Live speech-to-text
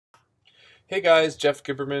Hey guys, Jeff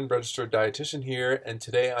Gibberman, registered dietitian here, and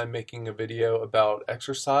today I'm making a video about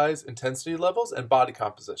exercise intensity levels and body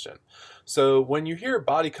composition. So when you hear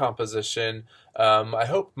body composition, I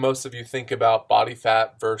hope most of you think about body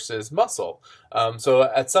fat versus muscle. So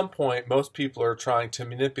at some point, most people are trying to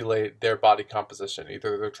manipulate their body composition.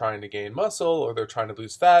 Either they're trying to gain muscle, or they're trying to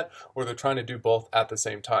lose fat, or they're trying to do both at the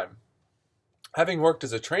same time. Having worked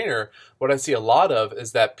as a trainer, what I see a lot of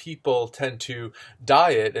is that people tend to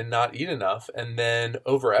diet and not eat enough and then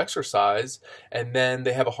over-exercise, and then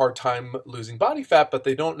they have a hard time losing body fat, but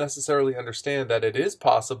they don't necessarily understand that it is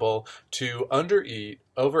possible to undereat,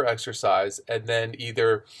 over-exercise, and then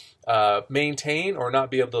either maintain or not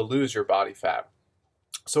be able to lose your body fat.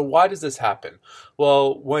 So why does this happen?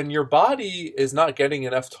 Well, when your body is not getting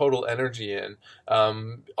enough total energy in,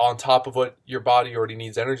 on top of what your body already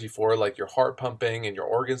needs energy for, like your heart pumping and your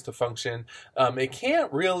organs to function, it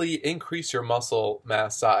can't really increase your muscle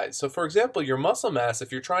mass size. So for example, your muscle mass,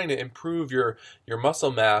 if you're trying to improve your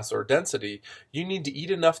muscle mass or density, you need to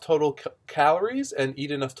eat enough total calories and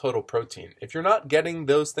eat enough total protein. If you're not getting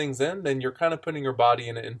those things in, then you're kind of putting your body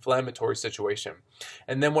in an inflammatory situation.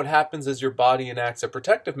 And then what happens is your body enacts a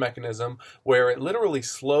protective mechanism where it literally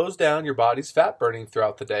slows down your body's fat burning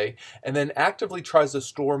throughout the day and then actively tries to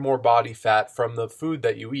store more body fat from the food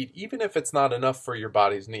that you eat, even if it's not enough for your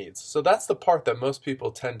body's needs. So that's the part that most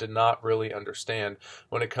people tend to not really understand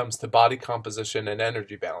when it comes to body composition and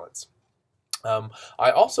energy balance.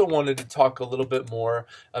 I also wanted to talk a little bit more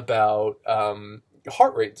about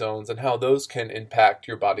heart rate zones and how those can impact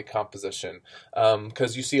your body composition,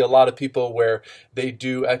 because you see a lot of people where they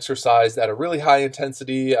do exercise at a really high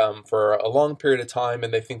intensity for a long period of time,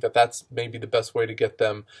 and they think that that's maybe the best way to get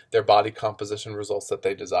them their body composition results that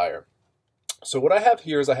they desire. So what I have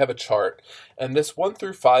here is I have a chart, and this 1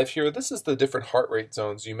 through 5 here, this is the different heart rate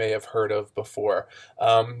zones you may have heard of before.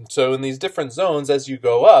 So in these different zones, as you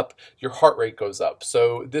go up, your heart rate goes up.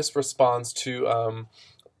 So this responds to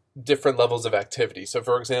different levels of activity. So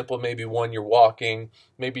for example, maybe 1, you're walking,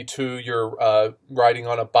 maybe 2, you're riding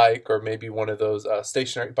on a bike, or maybe one of those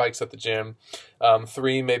stationary bikes at the gym.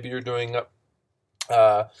 3, maybe you're doing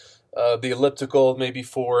the elliptical. Maybe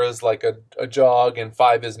 4 is like a jog, and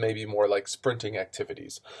 5 is maybe more like sprinting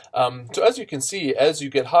activities. So as you can see, as you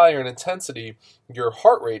get higher in intensity, your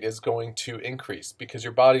heart rate is going to increase because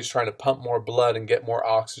your body's trying to pump more blood and get more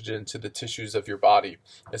oxygen to the tissues of your body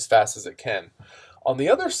as fast as it can. On the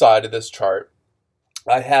other side of this chart,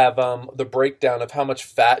 I have the breakdown of how much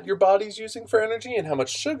fat your body's using for energy and how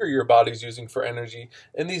much sugar your body's using for energy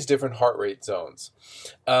in these different heart rate zones.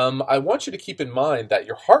 I want you to keep in mind that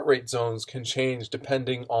your heart rate zones can change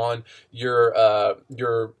depending on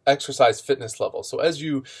your exercise fitness level. So as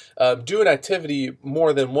you do an activity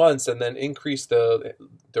more than once and then increase the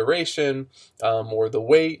duration or the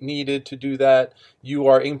weight needed to do that, you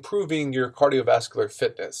are improving your cardiovascular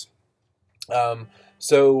fitness.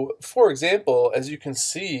 So, for example, as you can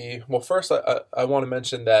see, well, first I want to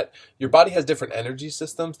mention that your body has different energy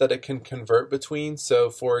systems that it can convert between. So,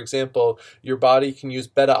 for example, your body can use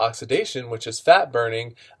beta oxidation, which is fat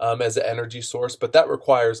burning, as an energy source, but that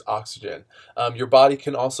requires oxygen. Your body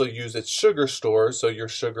can also use its sugar stores, so your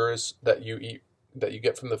sugars that you eat, that you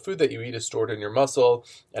get from the food that you eat, is stored in your muscle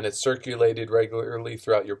and it's circulated regularly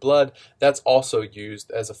throughout your blood. That's also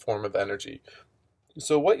used as a form of energy.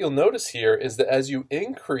 So what you'll notice here is that as you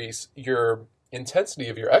increase your intensity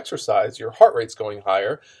of your exercise, your heart rate's going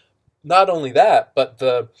higher. Not only that, but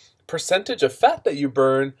the percentage of fat that you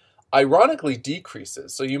burn ironically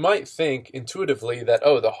decreases. So you might think intuitively that,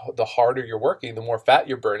 oh, the harder you're working, the more fat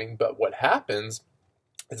you're burning. But what happens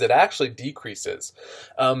is it actually decreases.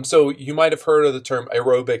 So you might have heard of the term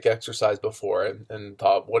aerobic exercise before and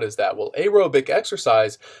thought, what is that? Well, aerobic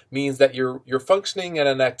exercise means that you're functioning at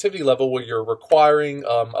an activity level where you're requiring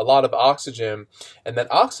a lot of oxygen, and that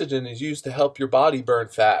oxygen is used to help your body burn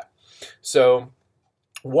fat. So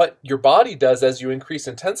what your body does as you increase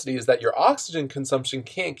intensity is that your oxygen consumption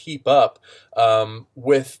can't keep up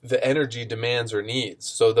with the energy demands or needs.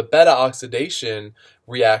 So the beta oxidation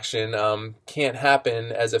reaction can't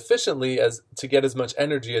happen as efficiently as to get as much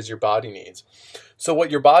energy as your body needs. So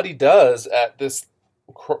what your body does at this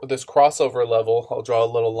crossover level, I'll draw a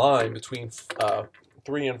little line between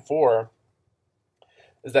 3 and 4,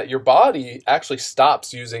 is that your body actually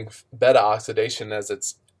stops using beta oxidation as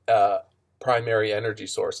its primary energy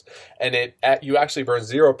source, and you actually burn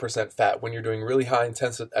 0% fat when you're doing really high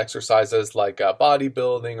intensive exercises like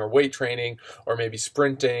bodybuilding or weight training or maybe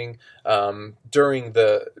sprinting during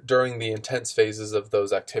the intense phases of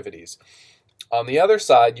those activities. On the other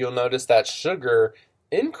side, you'll notice that sugar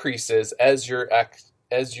increases as your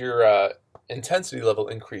intensity level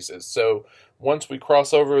increases. So once we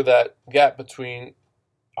cross over that gap between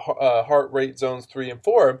heart rate zones 3 and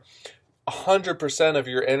 4, 100% of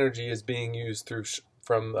your energy is being used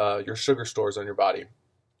from your sugar stores on your body.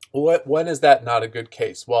 When is that not a good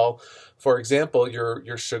case? Well, for example,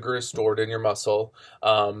 your sugar is stored in your muscle,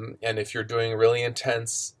 and if you're doing really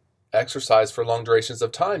intense exercise for long durations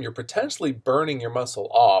of time, you're potentially burning your muscle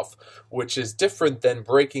off, which is different than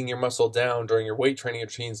breaking your muscle down during your weight training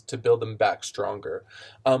routines to build them back stronger.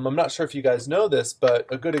 I'm not sure if you guys know this, but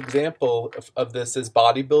a good example of this is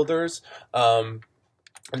bodybuilders,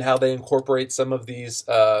 and how they incorporate some of these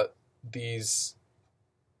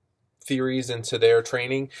theories into their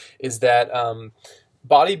training is that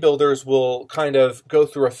bodybuilders will kind of go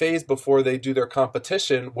through a phase before they do their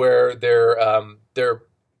competition where they're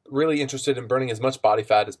really interested in burning as much body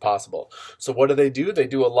fat as possible. So what do? They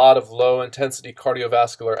do a lot of low intensity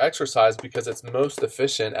cardiovascular exercise because it's most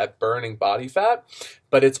efficient at burning body fat,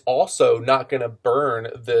 but it's also not going to burn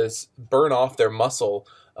off their muscle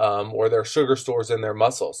or their sugar stores in their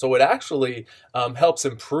muscle. So it actually helps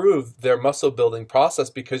improve their muscle building process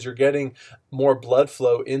because you're getting more blood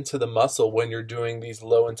flow into the muscle when you're doing these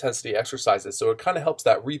low intensity exercises. So it kind of helps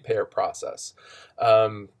that repair process.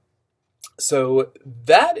 So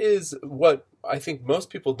that is what I think most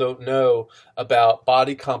people don't know about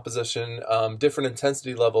body composition, different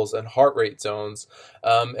intensity levels, and heart rate zones.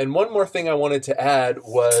 And one more thing I wanted to add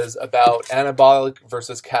was about anabolic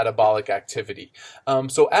versus catabolic activity.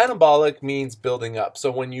 So anabolic means building up. So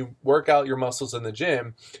when you work out your muscles in the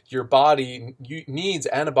gym, your body needs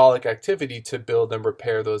anabolic activity to build and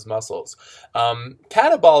repair those muscles.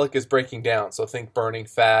 Catabolic is breaking down. So think burning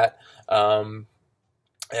fat,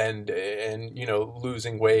 and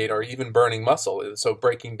losing weight or even burning muscle, so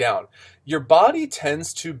breaking down. Your body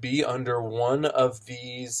tends to be under one of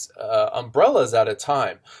these umbrellas at a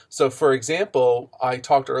time. So for example, I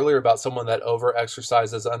talked earlier about someone that over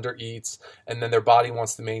exercises, under eats, and then their body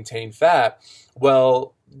wants to maintain fat.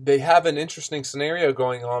 Well, they have an interesting scenario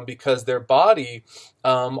going on because their body,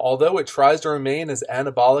 although it tries to remain as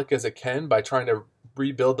anabolic as it can by trying to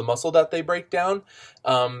rebuild the muscle that they break down,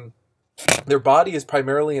 their body is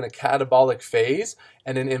primarily in a catabolic phase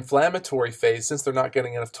and an inflammatory phase since they're not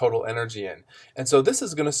getting enough total energy in. And so this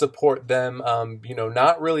is going to support them,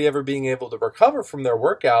 not really ever being able to recover from their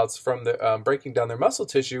workouts, from the breaking down their muscle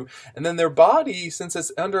tissue. And then their body, since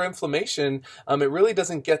it's under inflammation, it really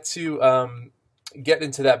doesn't get to get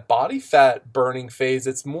into that body fat burning phase.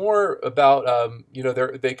 It's more about,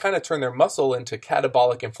 they kind of turn their muscle into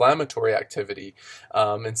catabolic inflammatory activity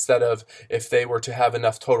instead of if they were to have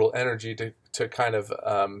enough total energy to kind of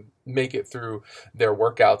make it through their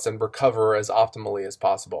workouts and recover as optimally as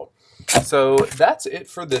possible. So that's it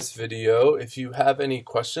for this video. If you have any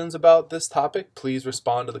questions about this topic, please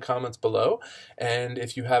respond to the comments below. And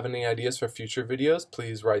if you have any ideas for future videos,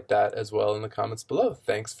 please write that as well in the comments below.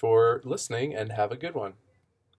 Thanks for listening and have a good one.